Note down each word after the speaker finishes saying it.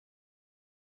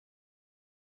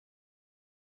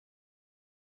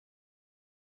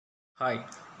Hi,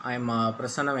 I'm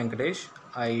Prasanna Venkatesh.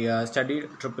 I studied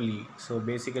EEE. So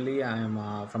basically, I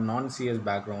am from non-CS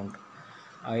background.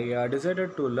 I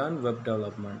decided to learn web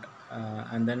development,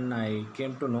 and then I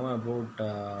came to know about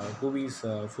GUVI's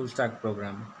full stack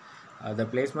program. The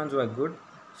placements were good,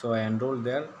 so I enrolled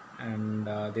there, and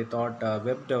they taught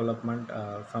web development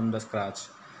from the scratch.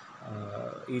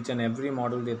 Each and every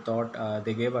module they taught,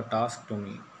 they gave a task to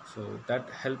me, so that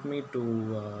helped me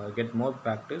to get more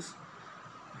practice.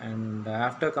 And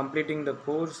after completing the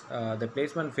course, the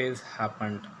placement phase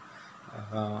happened.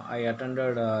 I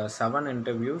attended 7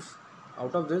 interviews.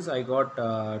 Out of this, I got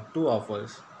 2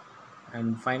 offers,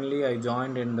 and finally I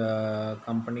joined in the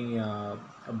company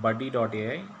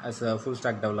buddy.ai as a full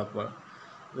stack developer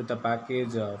with a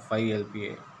package 5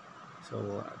 lpa.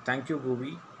 So thank you,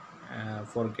 Guvi,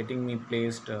 for getting me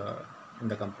placed in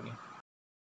the company.